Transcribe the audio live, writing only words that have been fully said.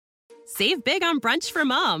Save big on brunch for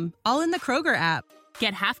mom, all in the Kroger app.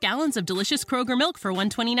 Get half gallons of delicious Kroger milk for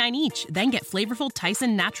 $1.29 each. Then get flavorful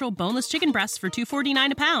Tyson natural boneless chicken breasts for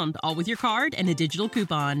 $2.49 a pound, all with your card and a digital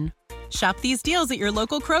coupon. Shop these deals at your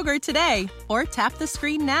local Kroger today, or tap the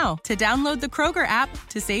screen now to download the Kroger app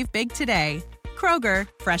to save big today. Kroger,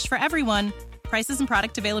 fresh for everyone. Prices and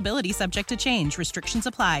product availability subject to change. Restrictions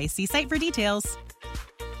apply. See site for details.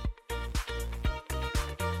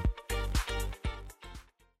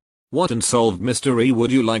 What unsolved mystery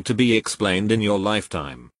would you like to be explained in your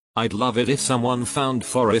lifetime? I'd love it if someone found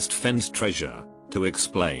Forrest Fenn's treasure. To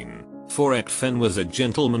explain, Forrest Fenn was a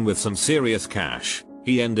gentleman with some serious cash.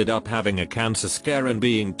 He ended up having a cancer scare and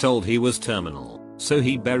being told he was terminal, so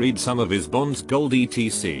he buried some of his bonds, gold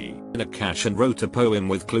etc. in a cache and wrote a poem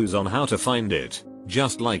with clues on how to find it,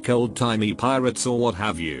 just like old-timey pirates or what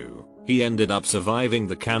have you. He ended up surviving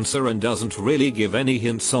the cancer and doesn't really give any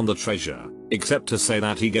hints on the treasure, except to say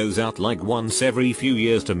that he goes out like once every few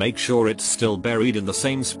years to make sure it's still buried in the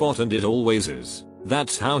same spot, and it always is.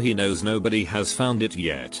 That's how he knows nobody has found it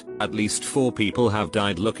yet. At least 4 people have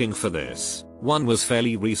died looking for this. One was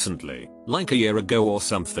fairly recently, like a year ago or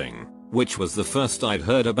something, which was the first I'd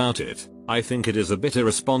heard about it. I think it is a bit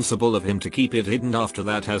irresponsible of him to keep it hidden after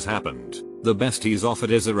that has happened. The best he's offered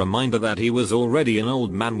is a reminder that he was already an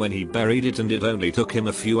old man when he buried it, and it only took him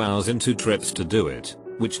a few hours and 2 trips to do it,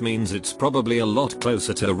 which means it's probably a lot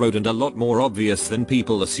closer to the road and a lot more obvious than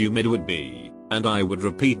people assume it would be. And I would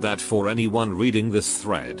repeat that for anyone reading this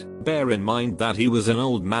thread. Bear in mind that he was an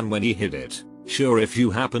old man when he hid it. Sure, if you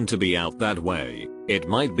happen to be out that way, it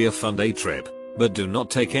might be a fun day trip, but do not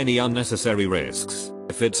take any unnecessary risks.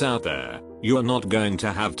 If it's out there, you are not going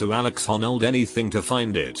to have to Alex Honnold anything to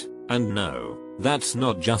find it. And no, that's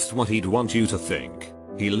not just what he'd want you to think.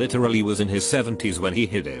 He literally was in his 70s when he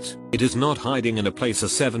hid it. It is not hiding in a place a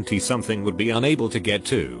 70-something would be unable to get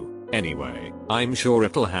to. Anyway, I'm sure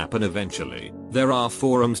it'll happen eventually. There are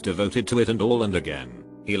forums devoted to it and all, and again,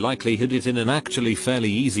 he likely hid it in an actually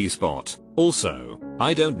fairly easy spot. Also,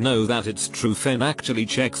 I don't know that it's true Fenn actually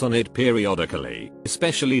checks on it periodically,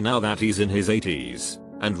 especially now that he's in his 80s.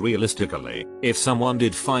 And realistically, if someone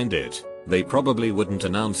did find it, they probably wouldn't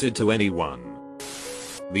announce it to anyone.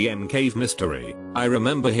 The M Cave mystery. I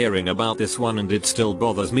remember hearing about this one and it still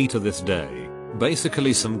bothers me to this day.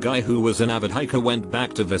 Basically, some guy who was an avid hiker went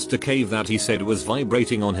back to Vista Cave that he said was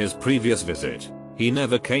vibrating on his previous visit. He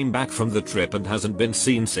never came back from the trip and hasn't been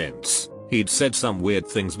seen since. He'd said some weird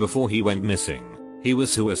things before he went missing. He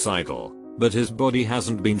was suicidal, but his body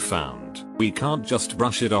hasn't been found. We can't just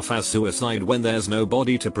brush it off as suicide when there's no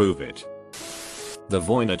body to prove it. The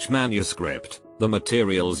Voynich manuscript. The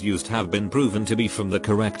materials used have been proven to be from the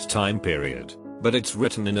correct time period, but it's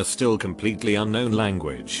written in a still completely unknown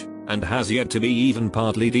language, and has yet to be even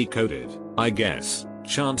partly decoded. I guess,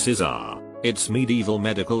 chances are, it's medieval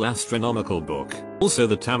medical astronomical book. Also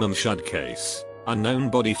the Tamam Shud case. Unknown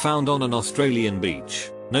body found on an Australian beach,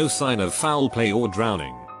 no sign of foul play or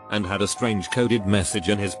drowning, and had a strange coded message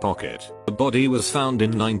in his pocket. The body was found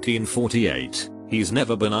in 1948. He's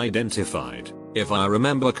never been identified. If I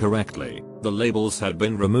remember correctly, the labels had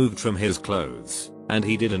been removed from his clothes, and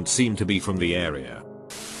he didn't seem to be from the area.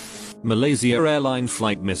 Malaysia airline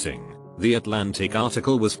flight missing. The Atlantic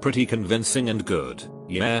article was pretty convincing and good.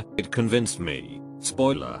 Yeah, it convinced me.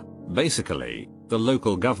 Spoiler. Basically, the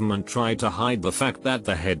local government tried to hide the fact that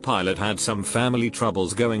the head pilot had some family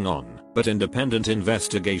troubles going on, but independent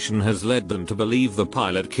investigation has led them to believe the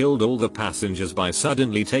pilot killed all the passengers by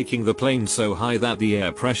suddenly taking the plane so high that the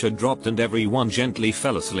air pressure dropped and everyone gently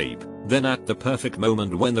fell asleep. Then at the perfect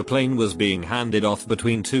moment when the plane was being handed off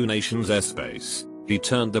between 2 nations' airspace, he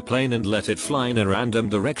turned the plane and let it fly in a random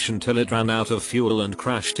direction till it ran out of fuel and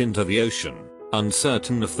crashed into the ocean.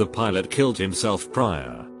 Uncertain if the pilot killed himself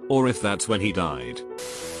prior, or if that's when he died.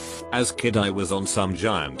 As kid I was on some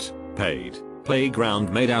giant, paid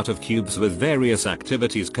playground made out of cubes with various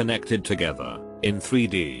activities connected together in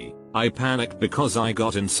 3D. I panicked because I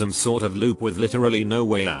got in some sort of loop with literally no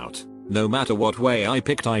way out. No matter what way I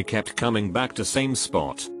picked, I kept coming back to same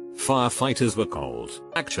spot. Firefighters were called.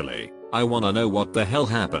 Actually, I wanna know what the hell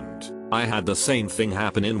happened. I had the same thing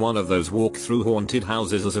happen in one of those walk-through haunted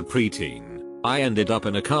houses as a preteen. I ended up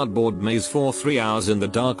in a cardboard maze for 3 hours in the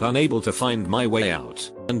dark, unable to find my way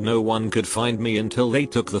out, and no one could find me until they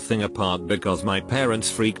took the thing apart because my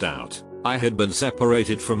parents freaked out. I had been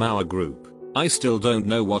separated from our group. I still don't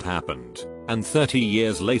know what happened, and 30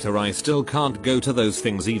 years later I still can't go to those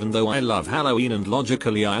things even though I love Halloween and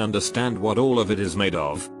logically I understand what all of it is made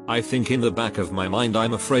of. I think in the back of my mind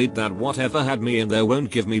I'm afraid that whatever had me in there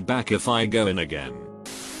won't give me back if I go in again.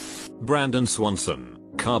 Brandon Swanson.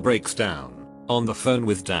 Car breaks down. On the phone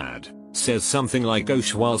with dad. Says something like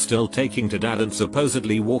Osh while still taking to dad and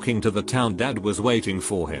supposedly walking to the town dad was waiting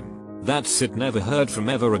for him. That's it, never heard from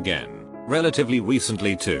ever again. Relatively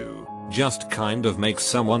recently too. Just kind of makes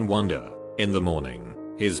someone wonder. In the morning,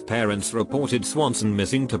 his parents reported Swanson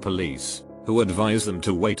missing to police, who advised them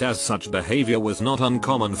to wait as such behavior was not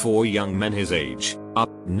uncommon for young men his age.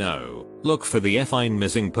 No. Look for the effing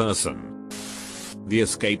missing person. The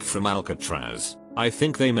escape from Alcatraz. I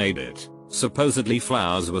think they made it. Supposedly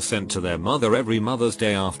flowers were sent to their mother every Mother's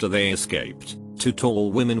Day after they escaped. 2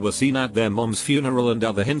 tall women were seen at their mom's funeral and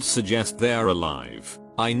other hints suggest they are alive.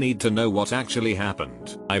 I need to know what actually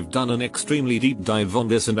happened. I've done an extremely deep dive on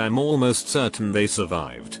this and I'm almost certain they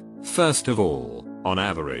survived. First of all, on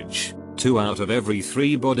average, 2 out of every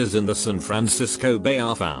 3 bodies in the San Francisco Bay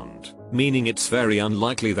are found, meaning it's very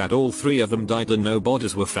unlikely that all 3 of them died and no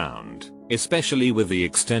bodies were found, especially with the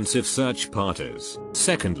extensive search parties.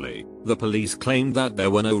 Secondly, the police claimed that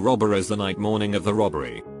there were no robbers the night morning of the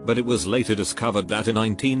robbery, but it was later discovered that a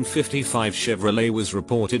 1955 Chevrolet was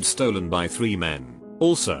reported stolen by 3 men.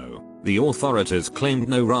 Also, the authorities claimed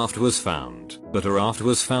no raft was found, but a raft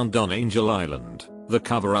was found on Angel Island. The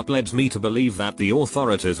cover-up led me to believe that the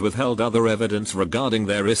authorities withheld other evidence regarding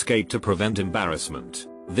their escape to prevent embarrassment.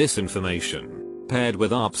 This information, paired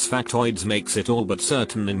with ARP's factoids, makes it all but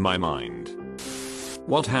certain in my mind.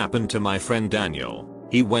 What happened to my friend Daniel?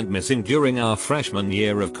 He went missing during our freshman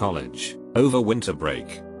year of college. Over winter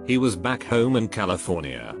break, he was back home in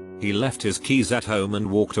California. He left his keys at home and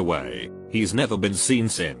walked away. He's never been seen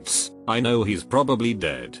since. I know he's probably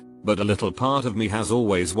dead, but a little part of me has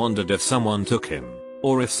always wondered if someone took him,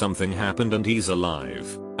 or if something happened and he's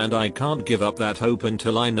alive. And I can't give up that hope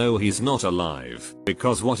until I know he's not alive.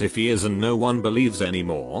 Because what if he is and no one believes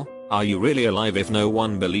anymore? Are you really alive if no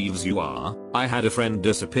one believes you are? I had a friend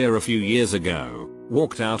disappear a few years ago,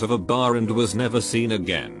 walked out of a bar and was never seen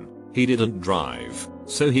again. He didn't drive,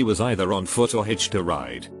 so he was either on foot or hitched a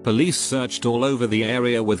ride. Police searched all over the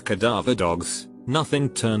area with cadaver dogs. Nothing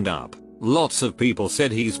turned up. Lots of people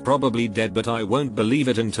said he's probably dead, but I won't believe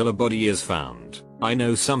it until a body is found. I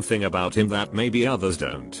know something about him that maybe others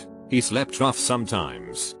don't. He slept rough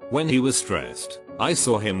sometimes. When he was stressed, I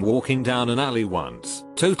saw him walking down an alley once,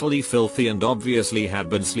 totally filthy and obviously had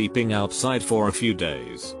been sleeping outside for a few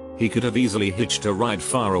days. He could have easily hitched a ride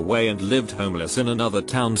far away and lived homeless in another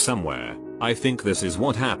town somewhere. I think this is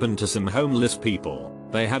what happened to some homeless people.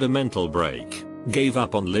 They had a mental break, gave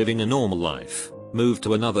up on living a normal life, moved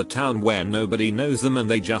to another town where nobody knows them and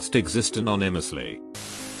they just exist anonymously.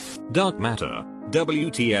 Dark matter.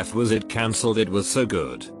 WTF was it cancelled? It was so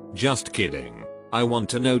good. Just kidding. I want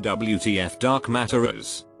to know WTF dark matter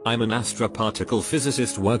is. I'm an astroparticle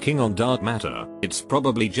physicist working on dark matter. It's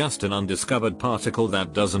probably just an undiscovered particle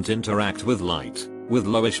that doesn't interact with light, with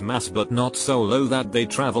lowish mass but not so low that they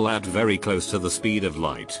travel at very close to the speed of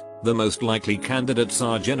light. The most likely candidates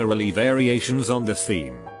are generally variations on this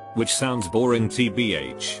theme, which sounds boring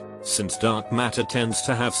tbh, since dark matter tends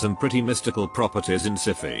to have some pretty mystical properties in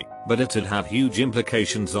sci-fi, but it'd have huge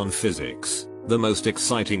implications on physics. The most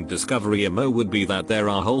exciting discovery would be that there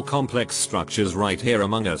are whole complex structures right here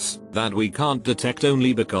among us that we can't detect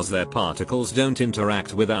only because their particles don't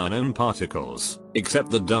interact with our known particles,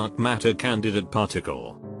 except the dark matter candidate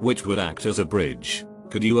particle, which would act as a bridge.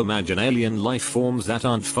 Could you imagine alien life forms that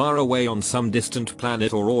aren't far away on some distant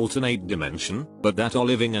planet or alternate dimension, but that are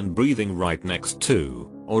living and breathing right next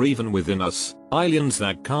to, or even within us, aliens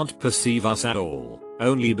that can't perceive us at all,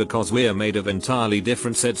 only because we're made of entirely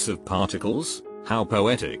different sets of particles? How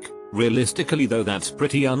poetic. Realistically though, that's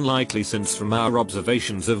pretty unlikely, since from our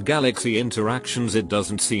observations of galaxy interactions it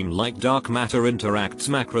doesn't seem like dark matter interacts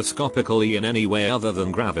macroscopically in any way other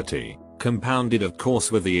than gravity, compounded of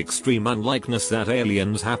course with the extreme unlikeness that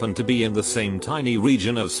aliens happen to be in the same tiny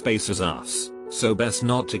region of space as us. So best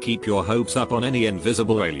not to keep your hopes up on any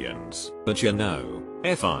invisible aliens. But you know,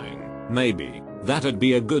 fine, maybe, that'd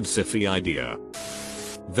be a good sci-fi idea.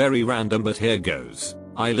 Very random, but here goes.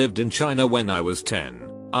 I lived in China when I was 10.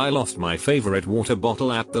 I lost my favorite water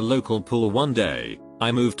bottle at the local pool one day.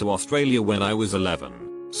 I moved to Australia when I was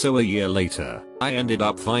 11. So a year later, I ended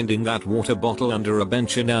up finding that water bottle under a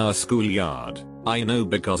bench in our schoolyard. I know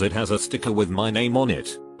because it has a sticker with my name on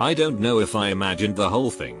it. I don't know if I imagined the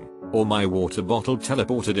whole thing, or my water bottle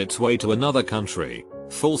teleported its way to another country.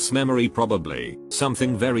 False memory probably.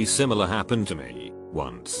 Something very similar happened to me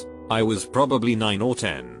once. I was probably 9 or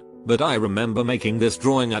 10, but I remember making this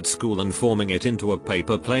drawing at school and forming it into a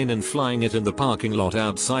paper plane and flying it in the parking lot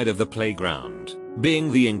outside of the playground.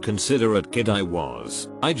 Being the inconsiderate kid I was,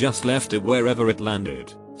 I just left it wherever it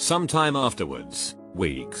landed. Sometime afterwards,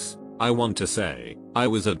 weeks, I want to say, I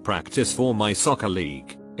was at practice for my soccer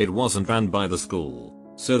league. It wasn't run by the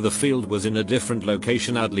school, so the field was in a different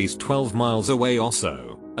location at least 12 miles away or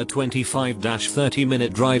so. A 25-30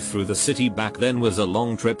 minute drive through the city back then was a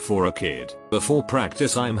long trip for a kid. Before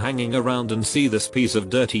practice I'm hanging around and see this piece of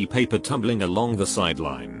dirty paper tumbling along the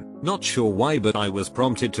sideline. Not sure why, but I was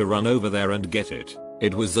prompted to run over there and get it.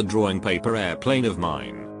 It was the drawing paper airplane of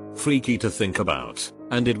mine. Freaky to think about,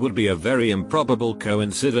 and it would be a very improbable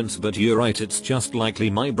coincidence, but you're right, it's just likely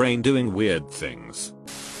my brain doing weird things.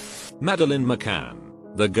 Madeleine McCann,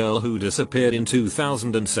 the girl who disappeared in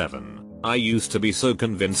 2007. I used to be so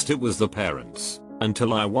convinced it was the parents,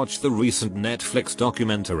 until I watched the recent Netflix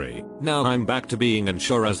documentary. Now I'm back to being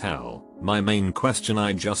unsure as hell. My main question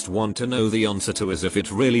I just want to know the answer to is if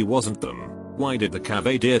it really wasn't them, why did the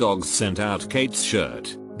Cavalier dogs scent out Kate's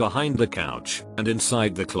shirt, behind the couch, and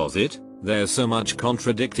inside the closet? There's so much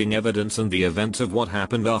contradicting evidence, and the events of what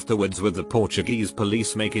happened afterwards with the Portuguese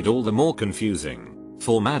police make it all the more confusing.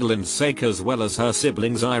 For Madeleine's sake as well as her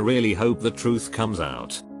siblings, I really hope the truth comes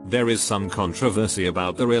out. There is some controversy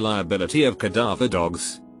about the reliability of cadaver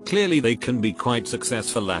dogs. Clearly they can be quite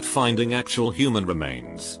successful at finding actual human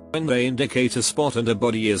remains. When they indicate a spot and a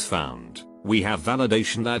body is found, we have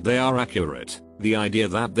validation that they are accurate. The idea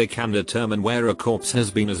that they can determine where a corpse has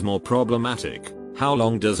been is more problematic. How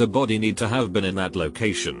long does a body need to have been in that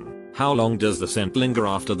location? How long does the scent linger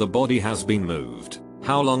after the body has been moved?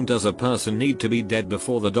 How long does a person need to be dead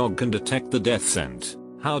before the dog can detect the death scent?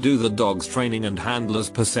 How do the dog's training and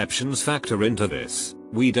handlers' perceptions factor into this?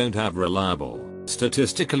 We don't have reliable,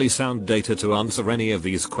 statistically sound data to answer any of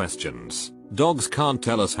these questions. Dogs can't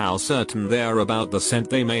tell us how certain they are about the scent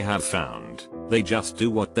they may have found. They just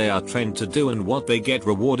do what they are trained to do and what they get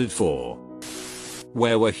rewarded for.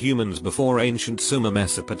 Where were humans before ancient Sumer,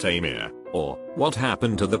 Mesopotamia? Or, what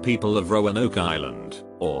happened to the people of Roanoke Island?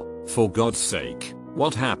 Or, for God's sake,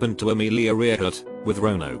 what happened to Amelia Earhart with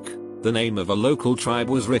Roanoke? The name of a local tribe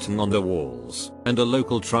was written on the walls, and a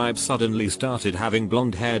local tribe suddenly started having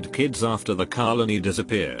blonde-haired kids after the colony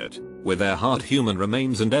disappeared. With their hard human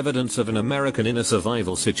remains and evidence of an American in a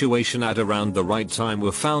survival situation at around the right time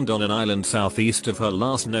were found on an island southeast of her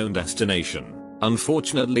last known destination.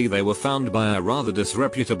 Unfortunately they were found by a rather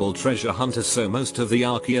disreputable treasure hunter, so most of the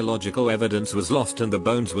archaeological evidence was lost and the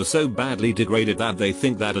bones were so badly degraded that they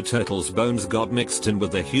think that a turtle's bones got mixed in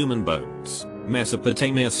with the human bones.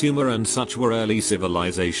 Mesopotamia, Sumer and such were early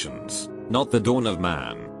civilizations, not the dawn of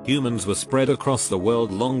man. Humans were spread across the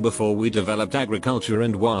world long before we developed agriculture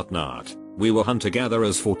and whatnot. We were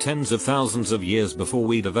hunter-gatherers for tens of thousands of years before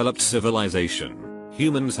we developed civilization.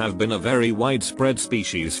 Humans have been a very widespread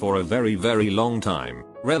species for a very long time.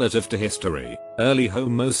 Relative to history, early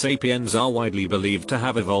Homo sapiens are widely believed to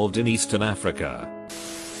have evolved in Eastern Africa.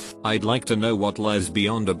 I'd like to know what lies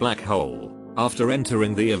beyond a black hole. After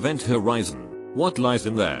entering the event horizon, what lies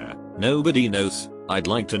in there? Nobody knows. I'd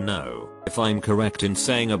like to know if I'm correct in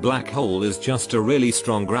saying a black hole is just a really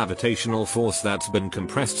strong gravitational force that's been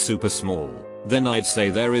compressed super small. Then I'd say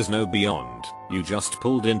there is no beyond. You just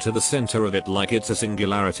pulled into the center of it like it's a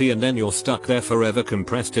singularity and then you're stuck there forever,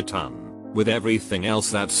 compressed a ton, with everything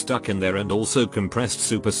else that's stuck in there and also compressed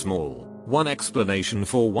super small. One explanation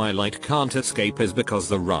for why light can't escape is because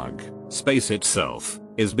the rug, space itself,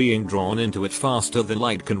 is being drawn into it faster than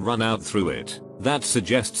light can run out through it. That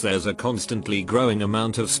suggests there's a constantly growing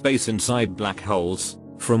amount of space inside black holes,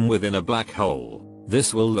 from within a black hole.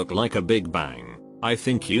 This will look like a Big Bang. I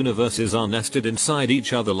think universes are nested inside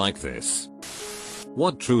each other like this.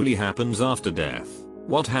 What truly happens after death?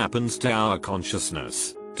 What happens to our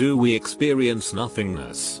consciousness? Do we experience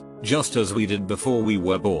nothingness, just as we did before we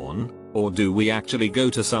were born? Or do we actually go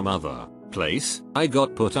to some other place? I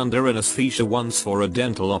got put under anesthesia once for a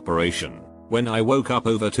dental operation. When I woke up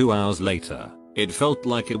over 2 hours later, it felt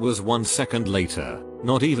like it was 1 second later,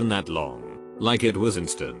 not even that long, like it was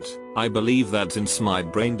instant. I believe that since my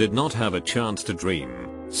brain did not have a chance to dream,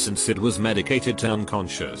 since it was medicated to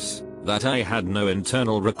unconscious, that I had no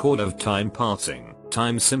internal record of time passing.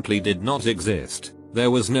 Time simply did not exist.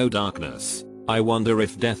 There was no darkness. I wonder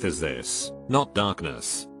if death is this, not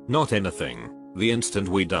darkness, not anything. The instant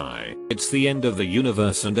we die, it's the end of the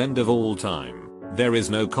universe and end of all time. There is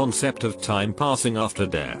no concept of time passing after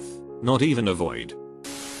death, not even a void.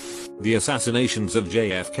 The assassinations of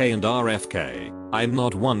JFK and RFK. I'm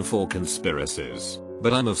not one for conspiracies,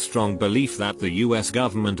 but I'm of strong belief that the US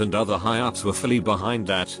government and other high-ups were fully behind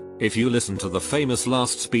that. If you listen to the famous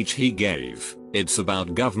last speech he gave, it's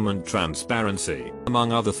about government transparency,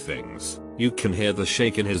 among other things. You can hear the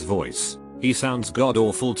shake in his voice. He sounds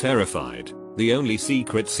god-awful terrified. The only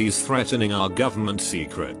secrets he's threatening are government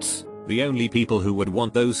secrets. The only people who would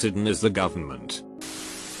want those hidden is the government.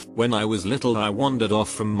 When I was little, I wandered off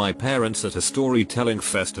from my parents at a storytelling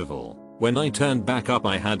festival. When I turned back up,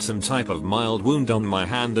 I had some type of mild wound on my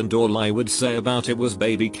hand, and all I would say about it was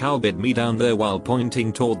baby cow bit me down there while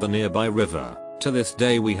pointing toward the nearby river. To this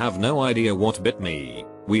day we have no idea what bit me.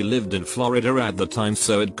 We lived in Florida at the time,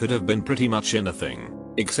 so it could have been pretty much anything.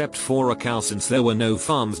 Except for a cow, since there were no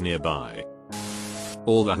farms nearby.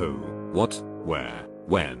 All the who, what, where,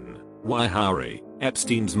 when, why, Harry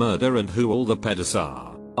Epstein's murder, and who all the pedos are.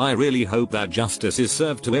 I really hope that justice is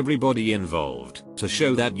served to everybody involved, to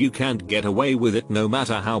show that you can't get away with it no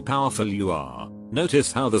matter how powerful you are.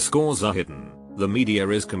 Notice how the scores are hidden. The media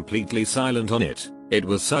is completely silent on it. It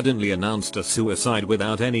was suddenly announced a suicide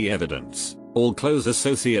without any evidence. All close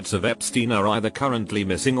associates of Epstein are either currently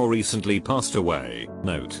missing or recently passed away.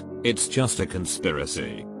 Note, it's just a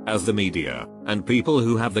conspiracy, as the media and people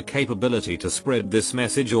who have the capability to spread this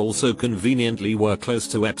message also conveniently were close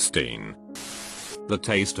to Epstein. The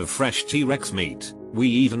taste of fresh T-Rex meat. We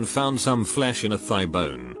even found some flesh in a thigh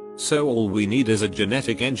bone. So all we need is a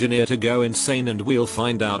genetic engineer to go insane and we'll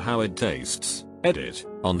find out how it tastes. Edit.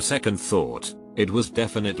 On second thought, it was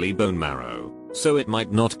definitely bone marrow, so it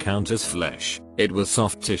might not count as flesh. It was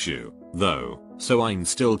soft tissue, though, so I'm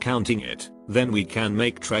still counting it. Then we can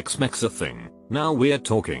make Trex-Mex a thing. Now we're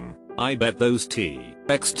talking. I bet those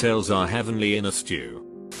T-Rex tails are heavenly in a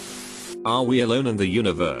stew. Are we alone in the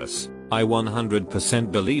universe? I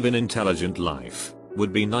 100% believe in intelligent life.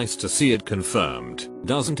 Would be nice to see it confirmed.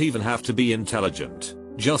 Doesn't even have to be intelligent,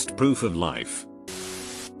 just proof of life.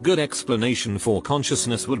 Good explanation for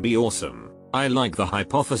consciousness would be awesome. I like the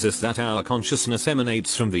hypothesis that our consciousness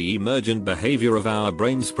emanates from the emergent behavior of our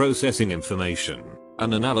brains processing information.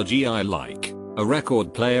 An analogy I like: a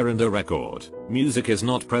record player and a record. Music is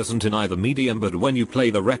not present in either medium, but when you play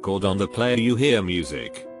the record on the player you hear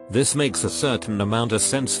music. This makes a certain amount of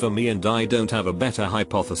sense for me, and I don't have a better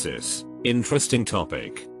hypothesis. Interesting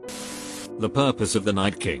topic. The purpose of the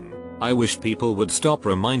Night King. I wish people would stop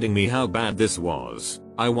reminding me how bad this was.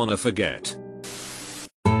 I wanna forget.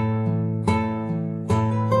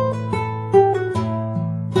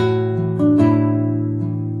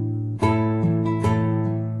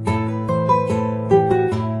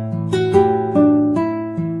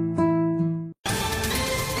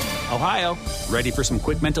 Ohio, ready for some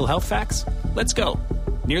quick mental health facts? Let's go.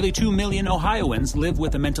 Nearly 2 million Ohioans live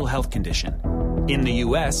with a mental health condition. In the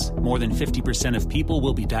US, more than 50% of people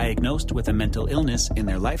will be diagnosed with a mental illness in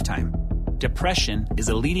their lifetime. Depression is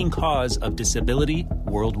a leading cause of disability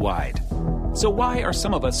worldwide. So why are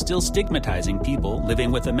some of us still stigmatizing people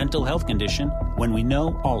living with a mental health condition when we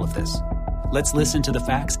know all of this? Let's listen to the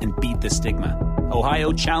facts and beat the stigma.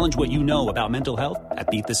 Ohio, challenge what you know about mental health at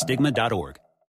beatthestigma.org.